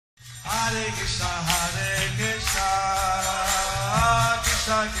Hare Krishna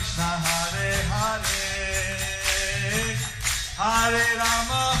Krishna Krishna Hare Hare Hare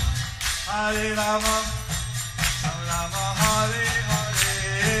Rama Rama Rama Hare Hare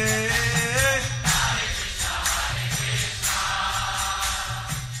Hare Krishna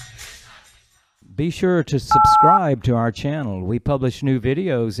Be sure to subscribe to our channel. We publish new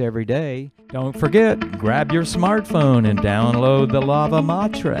videos every day. Don't forget, grab your smartphone and download the Lava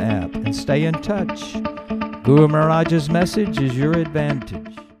Matra app and stay in touch. Guru Maharaj's message is your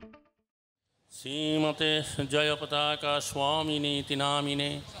advantage. Srimate Jayapataka Swamini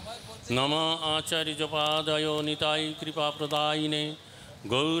Tinamine Nama Acharya Japadayo Nitai Kripa Pradayine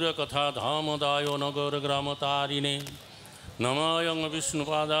Gaura Katha Dhamadayo Nagara Gramatarine Namayang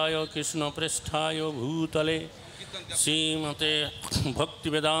Vishnupadaya Krishna Presthayo Bhutale Srimate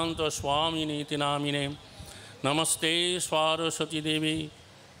Bhaktivedanta Swamini Tinamine Namaste Swarasati Devi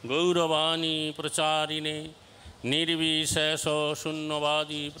Gauravani Pracharine Nirvishesha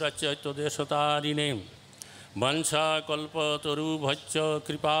Shunnavadi Prachaito Desatarine Vansha Kalpataru Bhacha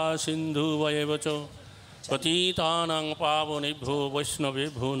Kripa Sindhu Vayevacha Patitanang Pavanebhyo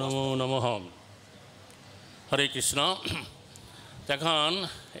Vaishnavebhyo Namo Namaha Hare Krishna এখন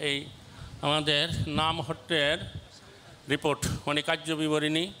এই আমাদের নামহট্টের report মানে কার্য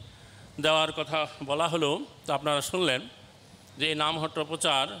বিবরণী দেওয়ার কথা বলা হলো তো আপনারা শুনলেন যে এই নামহট্ট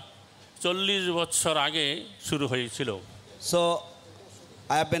প্রচার 40 বছর আগে শুরু হয়েছিল So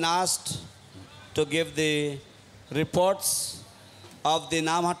I have been asked to give the reports of the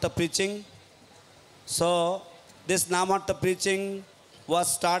Namhatta preaching. So this Namhatta preaching was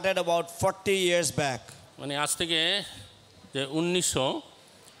started about 40 years back. মানে আজ থেকে যে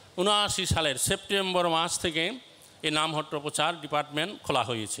 1979 সালের সেপ্টেম্বর মাস থেকে এই নামহট্ট প্রচার ডিপার্টমেন্ট খোলা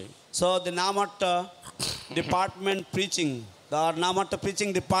হয়েছে So the Namhatta department preaching, the Namhatta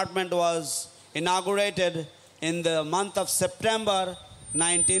preaching department was inaugurated in the month of September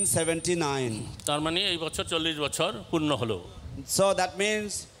 1979. তার মানে এই বছর 40 বছর পূর্ণ হলো So that means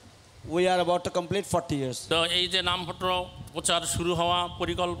we are about to complete 40 years. তো এই যে নামহট্ট প্রচার শুরু হওয়া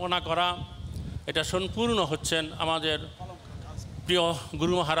পরিকল্পনা করা এটা সম্পূর্ণ হচ্ছেন আমাদের প্রিয়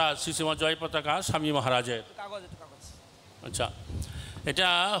গুরু মহারাজ শ্রীশ্রীমৎ জয়পতাকা স্বামী মহারাজের আচ্ছা এটা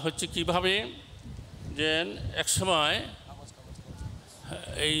হচ্ছে কিভাবে যে একসময়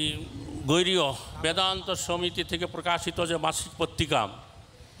এই গৈরীয় বেদান্ত সমিতি থেকে প্রকাশিত যে মাসিক পত্রিকা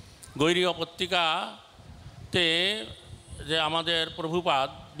গৈরীয় পত্রিকাতে যে আমাদের প্রভুপাদ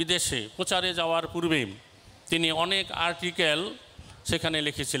বিদেশে প্রচারে যাওয়ার পূর্বে তিনি অনেক আর্টিকেল সেখানে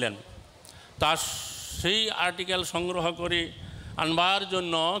লিখেছিলেন তার সেই আর্টিকেল সংগ্রহ করে আনবার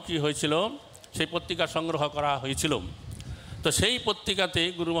জন্য কি হয়েছিল সেই পত্রিকা সংগ্রহ করা হয়েছিল তো সেই পত্রিকাতে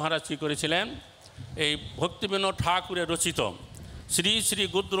গুরু মহারাজ কী করেছিলেন এই ভক্তিবিনোদ ঠাকুরের রচিত শ্রী শ্রী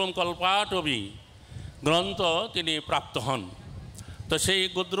গুদ্রুম কল্পাটবী গ্রন্থ তিনি প্রাপ্ত হন তো সেই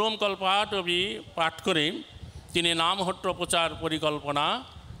গুদ্রুম কল্পাটবী পাঠ করে তিনি নামহট্ট প্রচার পরিকল্পনা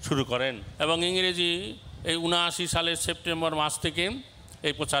শুরু করেন এবং ইংরেজি এই 79 সালের সেপ্টেম্বর মাস থেকে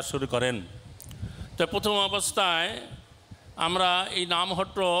এই প্রচার শুরু করেন তো প্রথম অবস্থায় আমরা এই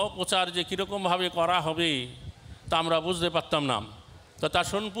নামহট্ট প্রচার যে কীরকমভাবে করা হবে তা আমরা বুঝতে পারতাম না তো তার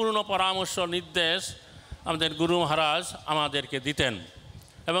সম্পূর্ণ পরামর্শ নির্দেশ আমাদের গুরু মহারাজ আমাদেরকে দিতেন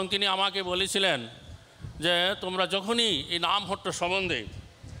এবং তিনি আমাকে বলেছিলেন যে তোমরা যখনই এই নামহট্ট সম্বন্ধে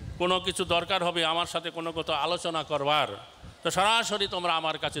কোনো কিছু দরকার হবে আমার সাথে কোনো কথা আলোচনা করবার তো সরাসরি তোমরা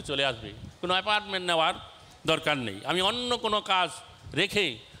আমার কাছে চলে আসবে কোনো অ্যাপার্টমেন্ট নেওয়ার দরকার নেই আমি অন্য কোনো কাজ রেখে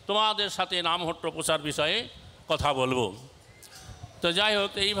তোমাদের সাথে নামহট্ট প্রচার বিষয়ে কথা বলবো তো যাই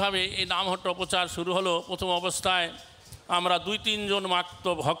হোক এইভাবে এই নামহট্ট প্রচার শুরু হলো প্রথম অবস্থায় আমরা 2-3 জন মাত্র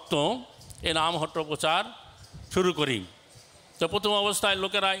ভক্ত এই নামহট্ট প্রচার শুরু করি তো প্রথম অবস্থায়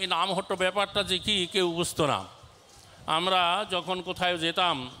লোকেরা এই নামহট্ট ব্যাপারটা যে কি কেউ বুঝতো না আমরা যখন কোথায়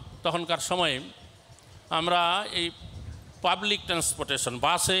যেতাম তখনকার সময় আমরা এই পাবলিক ট্রান্সপোর্টেশন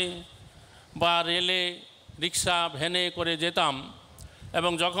বাসে বা রেলে রিক্সা ভ্যানে করে যেতাম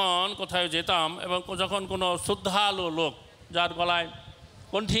এবং যখন কোথায় যেতাম এবং যখন কোনো শ্রদ্ধালু লোক যার গলায়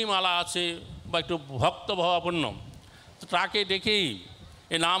কণ্ঠীমালা আছে বা একটু ভক্তভাবাপন্ন তাকে ডেকেই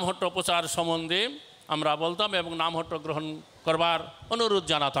এই নামহট্ট প্রচার সম্বন্ধে আমরা বলতাম এবং নামহট্ট গ্রহণ করবার অনুরোধ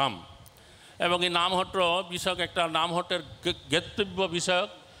জানাতাম এবং এই নামহট্ট বিষয়ক একটা নামহট্টের গেতব্য বিষয়ক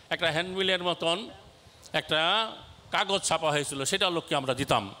একটা হ্যান্ডবিলের মতন একটা কাগজ ছাপা হয়েছিল সেটা লোককে আমরা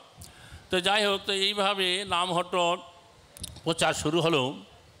দিতাম তো যাই হোক তো এইভাবে নামহট্ট প্রচার শুরু হলো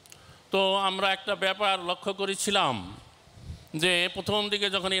তো আমরা একটা ব্যাপার লক্ষ্য করেছিলাম যে প্রথম দিকে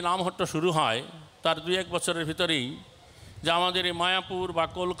যখন এই নামহট্ট শুরু হয় তার 2-1 বছরের ভিতরেই যে আমাদের এই মায়াপুর বা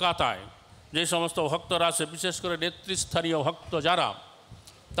কলকাতায় যে সমস্ত ভক্তরা আছে বিশেষ করে নেতৃস্থানীয় ভক্ত যারা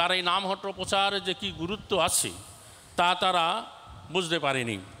তার এই নামহট্ট প্রচারে যে কি গুরুত্ব আছে তা তারা বুঝতে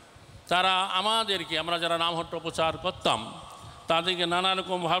পারেনি। তারা আমাদেরকে, আমরা যারা নামহট্ট প্রচার করতাম তাদেরকে নানা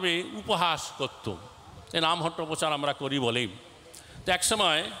রকমভাবে উপহাস করত, এই নামহট্ট প্রচার আমরা করি বলেই। তো এক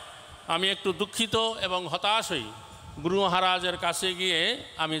সময় আমি একটু দুঃখিত এবং হতাশ হই গুরু মহারাজের কাছে গিয়ে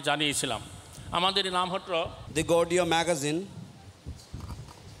আমি জানিয়েছিলাম আমাদের এই Namhatta The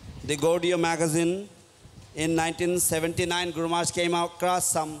Gaudiya magazine in 1979, Guru Maharaj came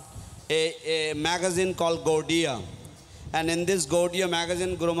across a magazine called Gaudiya. And in this Gaudiya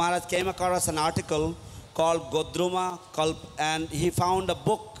magazine, Guru Maharaj came across an article called Godruma and he found a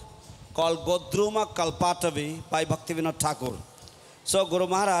book called Godruma Kalpatavi by Bhaktivinoda Thakur. So Guru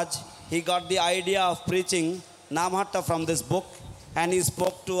Maharaj, he got the idea of preaching Namhatta from this book, and he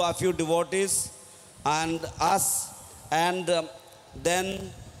spoke to a few devotees and us, and then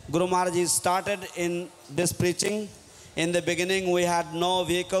Guru Maharaj started in this preaching. In the beginning we had no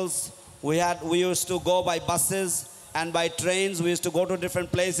vehicles, we used to go by buses and by trains. We used to go to different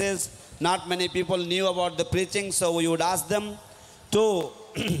places. Not many people knew about the preaching, so we would ask them to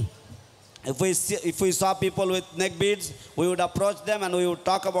if we saw people with neck beads, we would approach them and we would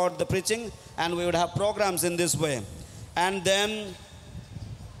talk about the preaching, and we would have programs in this way. And then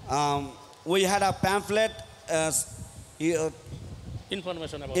we had a pamphlet,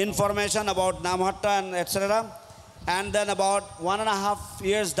 information about Namhatta and etc. And then about 1.5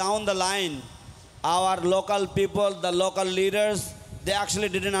 years down the line, our local people, the local leaders, they actually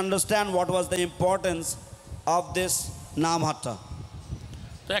didn't understand what was the importance of this Namhatta.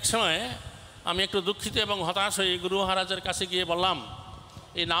 তো এক সময় আমি একটু দুঃখিত এবং হতাশ হয়ে গুরু মহারাজের কাছে গিয়ে বললাম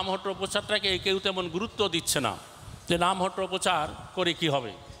এই নামহট্ট প্রচারটাকে কেউ তেমন গুরুত্ব দিচ্ছে না, যে নামহট্ট প্রচার করে কি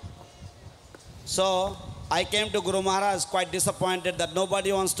হবে। So I came to Guru Maharaj quite disappointed that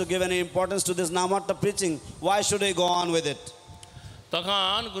nobody wants to give any importance to this Namhatta preaching. Why should I go on with it?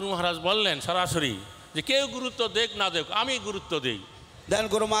 তখন গুরু মহারাজ বললেন সরাসরি যে কেউ গুরুত্ব দেখ না দেখ, আমি গুরুত্ব দেই। Then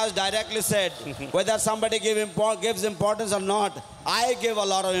Guru Maharaj directly said, whether somebody gives importance or not, I give a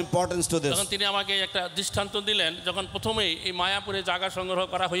lot of importance to this. তখন তিনি আমাকে একটা দৃষ্টান্ত দিলেন, যখন প্রথমেই এই মায়াপুরে জায়গা সংগ্রহ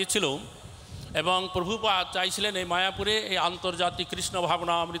করা হয়েছিল এবং প্রভুপাদ চাইছিলেন এই মায়াপুরে এই আন্তর্জাতিক কৃষ্ণ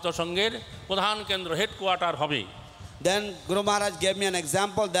ভাবনা অমৃত সংঘের প্রধান কেন্দ্র হেডকোয়ার্টার হবে। Then Guru Maharaj gave me an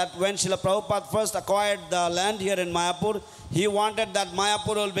example that when Srila Prabhupada first acquired the land here in Mayapur, he wanted that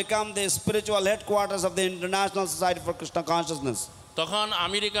Mayapur will become the spiritual headquarters of the International Society for Krishna Consciousness. তখন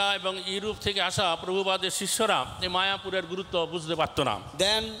America এবং Europe থেকে আসা প্রভুপাদের শিষ্যরা এই মায়াপুরের গুরুত্ব বুঝতে পারত না।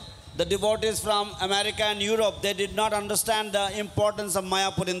 Then the devotees from America and Europe, they did not understand the importance of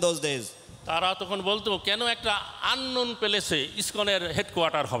Mayapur in those days. তারা তখন বলতো কেন একটা আননোন প্লেসে ইসকনের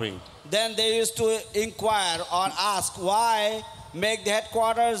হেডকোয়ার্টার হবে। Then they used to inquire or ask why make the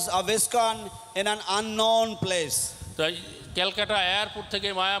headquarters of ISKCON in an unknown place. তো Calcutta airport থেকে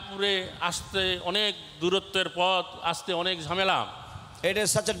মায়াপুরে আসতে অনেক দূরত্বের পথ, আসতে অনেক ঝামেলা। It is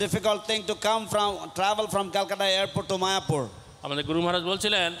such a difficult thing to travel from Calcutta airport to Mayapur. আমাদের গুরু মহারাজ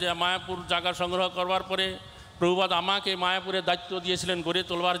বলছিলেন যে মায়াপুর জায়গা সংগ্রহ করবার পরে প্রভুপাদ আমাকে মায়াপুরের দায়িত্ব দিয়েছিলেন গড়ে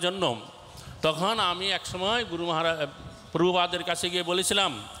তোলবার জন্য। তখন আমি একসময় গুরু মহারাজ প্রভুপাদের কাছে গিয়ে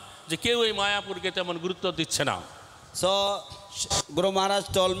বলেছিলাম যে কেউ এই মায়াপুরকে তেমন গুরুত্ব দিচ্ছে না। So Guru Maharaj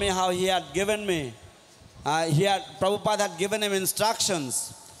told me how he had given me Prabhupada had given him instructions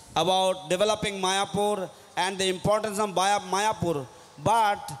about developing Mayapur and the importance of Mayapur.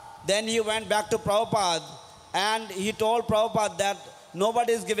 But then he went back to Prabhupada and he told Prabhupada that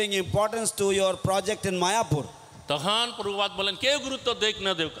nobody is giving importance to your project in Mayapur. তখন প্রভুপাদ বলেন কেউ গুরুত্ব দেখ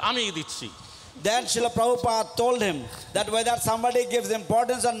না দেখ, আমি দিচ্ছি। Then Srila Prabhupada told him that whether somebody gives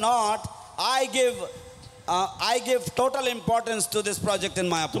importance or not, I give total importance to this project in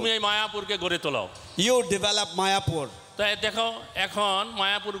Mayapur. তুমি এই মায়াপুরকে গড়ে তোলো। You develop Mayapur. তাই দেখো এখন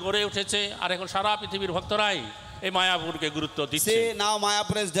মায়াপুর গড়ে উঠেছে, আর এখন সারা পৃথিবীর ভক্তরাই এই মায়াপুরকে গুরুত্ব দিচ্ছে। See, now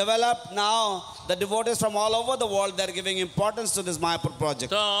Mayapur is developed. Now the devotees from all over the world, they are giving importance to this Mayapur project.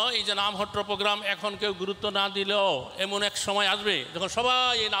 তো এই যে নামহট্ট প্রোগ্রাম এখন কেউ গুরুত্ব না দিলেও এমন এক সময় আসবে যখন সবাই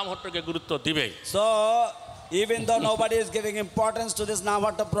এই নামহট্টকে গুরুত্ব দিবে। So even though nobody is giving importance to this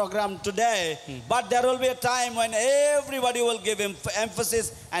Namhatta program today, but there will be a time when everybody will give emphasis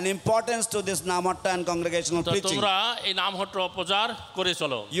and importance to this Namhatta and congregational preaching. তোমরা এই নামহট্ট প্রচার করে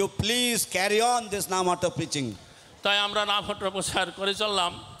চলো। You please carry on this Namhatta preaching. তাই আমরা নামহট্ট প্রচার করে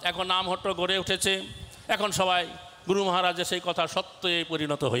চললাম। এখন নামহট্ট গড়ে উঠেছে, এখন সবাই গুরু মহারাজের সেই কথা সত্যে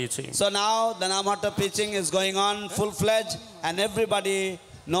পরিণত হয়েছে। So now the Namhatta preaching is going on full-fledged and everybody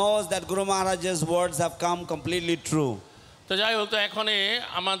knows that Guru Maharaj's words have come completely true. তো যাই হোক, তো এখনে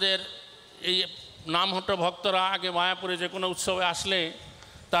আমাদের এই নামহট্ট ভক্তরা আগে মায়াপুরে যে কোনো উৎসবে আসলে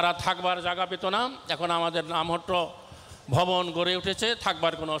তারা থাকবার জায়গা পেত না। এখন আমাদের নামহট্ট ভবন গড়ে উঠেছে,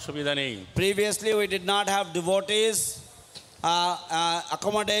 থাকবার কোনো অসুবিধা নেই। Previously, we did not have devotees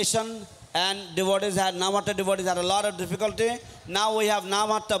accommodation, and Namhatta devotees had a lot of difficulty. Now we have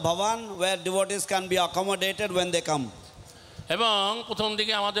Namhatta Bhavan, where devotees can be accommodated when they come. এবং প্রথম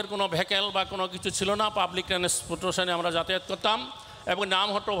দিকে আমাদের কোনো ভেহিকল বা কোনো কিছু ছিল না, পাবলিক ট্রান্সপোর্টেশনে আমরা যাতায়াত করতাম, এবং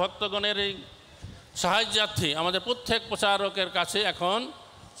নামহট্ট ভক্তগণের এই সাহায্যার্থে আমাদের প্রত্যেক প্রচারকের কাছে এখন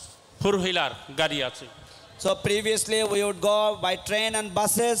 4-wheeler গাড়ি আছে। So previously we would go by train and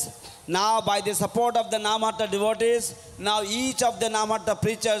buses. Now by the support of the Namhatta devotees, now each of the Namhatta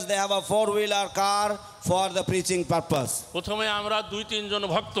preachers, they have a 4-wheeler car for the preaching purpose. প্রথমে আমরা 2-3 জন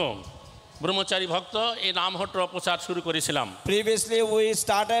ভক্ত, ব্রহ্মচারী ভক্ত এই নামহট্ট প্রচার শুরু করেছিলাম। Previously we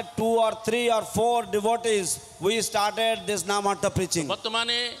started 2 or 3 or 4 devotees. We started this Namhatta preaching.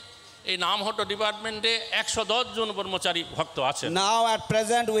 বর্তমানে এই নামহট্ট ডিপার্টমেন্টে 110 জন ব্রহ্মচারী ভক্ত আছেন। Now at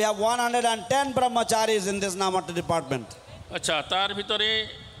present we have 110 brahmacharis in this Namhatta department. আচ্ছা, তার ভিতরে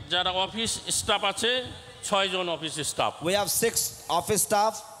যারা অফিস স্টাফ আছে 6 জন office staff, We have 6 office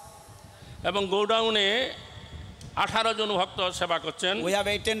staff. এবং গোডাউনে 18 জন ভক্ত সেবা করছেন। We have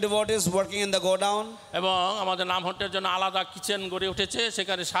 18 devotees working in the godown. এবং আমাদের নামহট্টের জন্য আলাদা কিচেন গড়ে উঠেছে,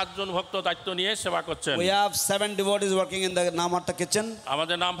 সেখানে 7 জন ভক্ত দায়িত্ব নিয়ে সেবা করছেন। We have 7 devotees working in the Namhatta kitchen.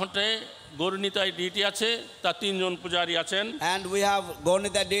 আমাদের নামহট্টে গৌরনীতাই ডিটি আছে, তার 3 জন পূজারী আছেন। And we have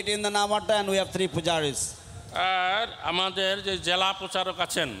Gauranga deity in the Namhatta, and we have 3 pujaris. আর আমাদের যে জেলা প্রচারক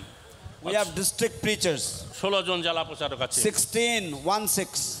আছেন, We have district preachers. 16 জন জেলা প্রচারক আছে। 16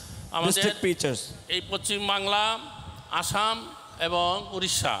 আমাদের district preachers. এই পশ্চিম বাংলা, আসাম এবং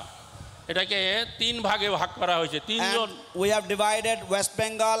উড়িষ্যা এটাকে 3 ভাগে ভাগ করা হয়েছে। 3 জন, And we have divided West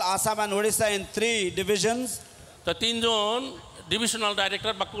Bengal, Assam and Odisha in 3 divisions. তো 3 জন ডিভিশনাল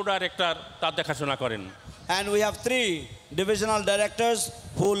ডাইরেক্টর বা কো ডাইরেক্টর তার দেখাশোনা করেন। And we have 3 divisional directors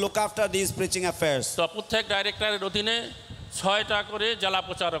who look after these preaching affairs. তো প্রত্যেক ডাইরেক্টরের অধীনে 6টা করে জেলা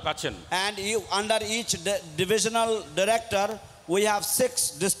প্রচারক আছেন। And under each divisional director, we have 6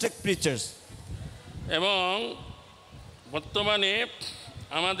 district preachers. এবং বর্তমানে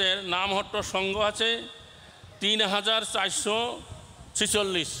আমাদের নামহট্ট সংঘ আছে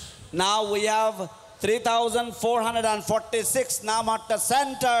 3446। Now we have 3,446 Namhatta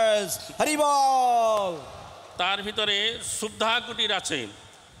centers. Hari Bol! তার ভিতরে শ্রদ্ধা কুটির আছে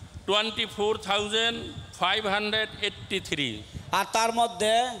 24,583। আর তার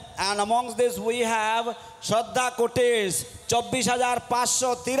মধ্যে, and amongst this we have Shraddha Kutis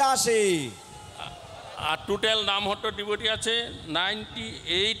 24,583. R total Namhatta devotee আছে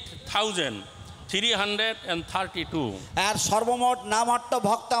 98,332। আর সর্বমোট নামহট্ট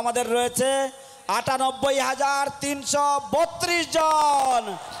ভক্ত আমাদের রয়েছে 98,332 জন।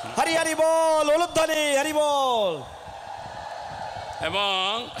 হরি হরি বল, উলুধ্বনি হরি বল। এবং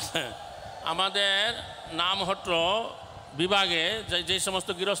আমাদের নামহট্ট বিভাগে যে সমস্ত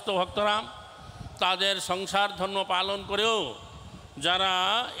গৃহস্থ ভক্তরা তাদের সংসার ধর্ম পালন করেও যারা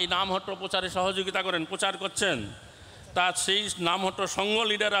এই নামহট্ট প্রচারে সহযোগিতা করেন, প্রচার করছেন, তার সেই নামহট্ট সংঘ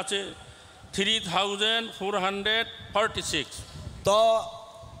লিডার আছে 3,446। তো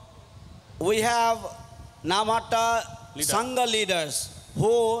we have Namhatta Sangha leaders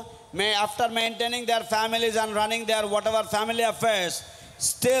who may, after maintaining their families and running their whatever family affairs,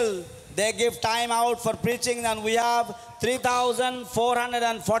 still they give time out for preaching, and we have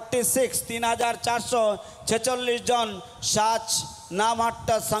 3,446, 3,446 John such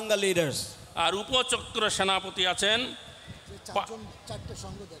Namhatta Sangha leaders. আর উপচক্র সেনাপতি আছেন,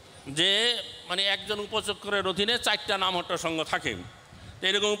 যে মানে একজন উপচক্রের অধীনে 4টা নামহট্ট সংঘ থাকে।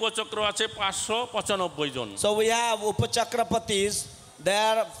 এরকম উপচক্র আছে 595 জন। So we have Upachakrapatis. They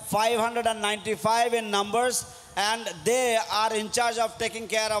are 595 in numbers, and they are in charge of taking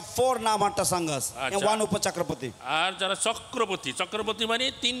care of 4 Namhatta Sanghas and 1 Upachakrapati. আর যারা চক্রবর্তী, চক্রবর্তী মানে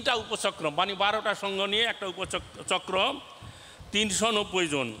 3টা উপচক্র, মানে 12টা সংঘ নিয়ে একটা উপচক্র, 390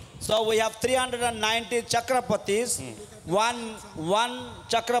 জন। So we have 390 Chakrapatis. One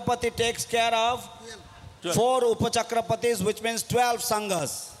Chakrapati takes care of 4 Upachakrapatis, which means 12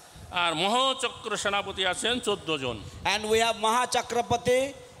 Sanghas. আর মহাচক্র সেনাপতি আছেন 14 জন। And we have Mahachakrapati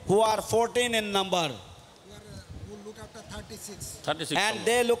who are 14 in number. Who look after 36. 36 And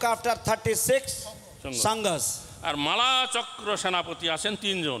they look after 36 Sanghas. আর মালা চক্র সেনাপতি আছেন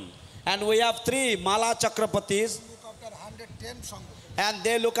 3 জন। And we have 3 Mala Chakrapatis. Look after 110 Sangha. And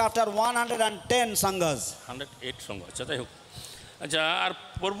they look after 110 Sanghas. 108 সংঘ। আচ্ছা, তাই হোক। আচ্ছা, আর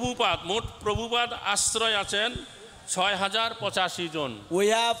প্রভুপাদ, মোট প্রভুপাদ আশ্রয় আছেন 6,085 জন। We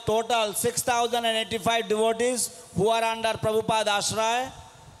have total 6,085 devotees who are under Prabhupada Ashraya.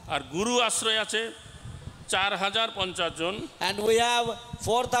 আর গুরু আশ্রয় আছে 4,050 জন। And we have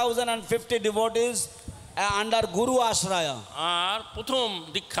 4,050 devotees under Guru Ashraya. আর প্রথম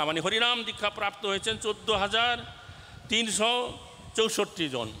দীক্ষা মানে হরিনাম দীক্ষা প্রাপ্ত হয়েছেন 14,364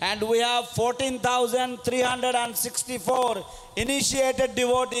 জন। And we have 14,364 initiated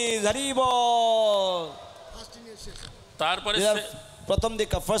devotees. Hari Bol. First initiation. তারপরে Pratham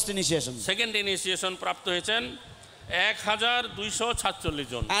Dikha, first initiation. Second initiation প্রাপ্ত হয়েছেন 1,246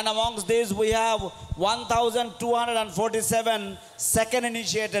 জন। And amongst these we have 1,247 second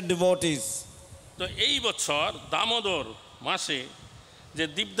initiated devotees. তো এই বছর দামোদর মাসে যে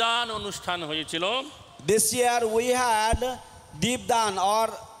দীপদান অনুষ্ঠান হয়েছিল, This year we had Deepdan or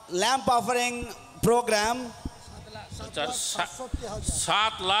lamp offering program.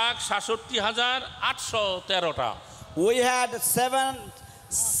 7,67,813টা। We had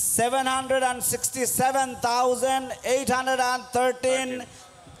 767,813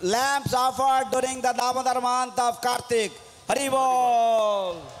 lamps offered during the Damodar month of Kartik. Hari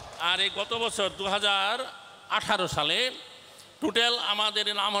Bol. আর এই গত বছর 2018 সালে টোটাল আমাদের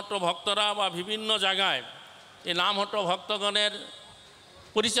এই নামহট্ট ভক্তরা বা বিভিন্ন জায়গায় এই নামহট্ট ভক্তগণের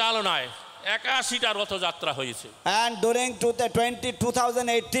পরিচালনায় 81টা রথযাত্রা হয়েছে। And during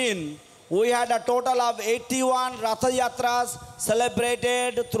 2018, we had a total of 81 Ratha Yatras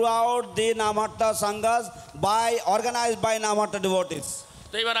celebrated throughout the Namhatta Sanghas organized by Namhatta devotees.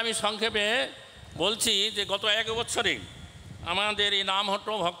 তো এবার আমি সংক্ষেপে বলছি যে গত এক বছরে আমাদের এই নামহট্ট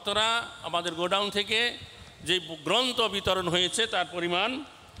ভক্তরা আমাদের গোডাউন থেকে যে গ্রন্থ বিতরণ হয়েছে তার পরিমাণ।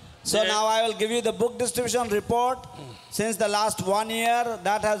 So now I will give you the book distribution report since the last 1 year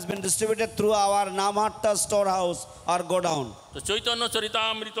that has been distributed through our Namhatta storehouse or godown. তো চৈতন্য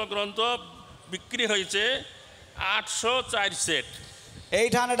চরিতামৃত গ্রন্থ বিক্রি হয়েছে 804 set.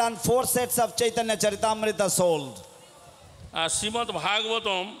 804 sets of Chaitanya Charitamrita sold. R Shrimad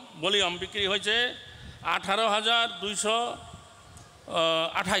Bhagavatam volume বিক্রি হয়েছে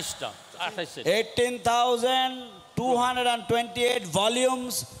 18,228টা। 18,228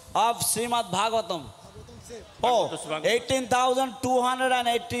 volumes of Srimad Bhagavatam. Oh,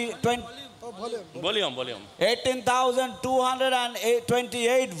 18,228 volume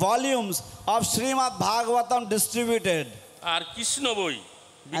 18,228 volumes of Srimad Bhagavatam distributed. আর কৃষ্ণ বই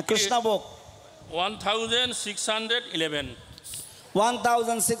And Krishna book 1,611।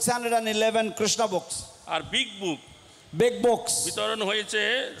 1,611 Krishna books. R big book Big books. বিতরণ হয়েছে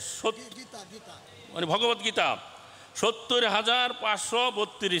Gita. মানে Bhagavad Gita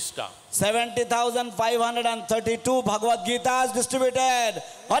 70,532টা। 70,532 Bhagavad Gitas distributed.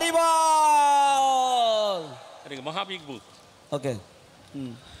 Hari Bol. এটা মহাবিগ বুক। Okay.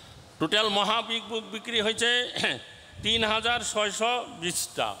 Total মহাবিগ বুক বিক্রি হয়েছে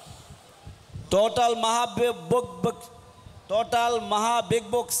 3,620টা। Total Maha Big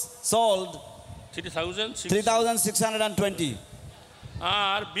Books sold 3,620.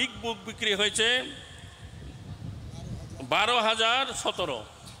 আর big বুক বিক্রি হয়েছে 12,017।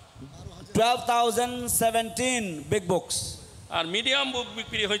 12,017 big books. আর medium বুক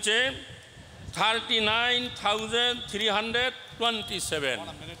বিক্রি হয়েছে 39,327।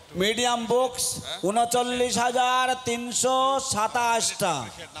 Medium books 39,327টা.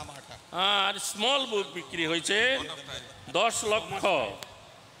 আর স্মল বুক বিক্রি হয়েছে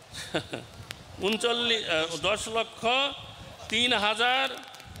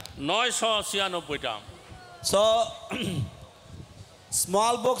 10,03,996টা। So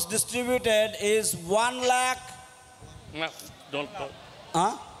small books distributed is 1 lakh.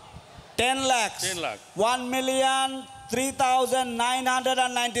 10 lakhs. 10 lakh.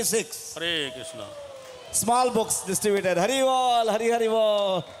 1,03,996. Hare Krishna. Small books distributed. Hari Bol, Hari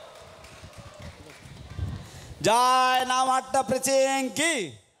Bol. Jai Namhatta Preaching ki.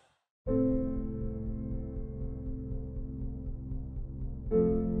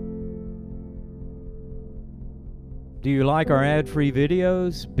 Do you like our ad-free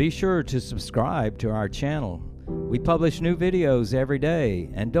videos? Be sure to subscribe to our channel. We publish new videos every day,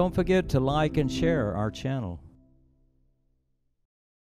 and don't forget to like and share our channel.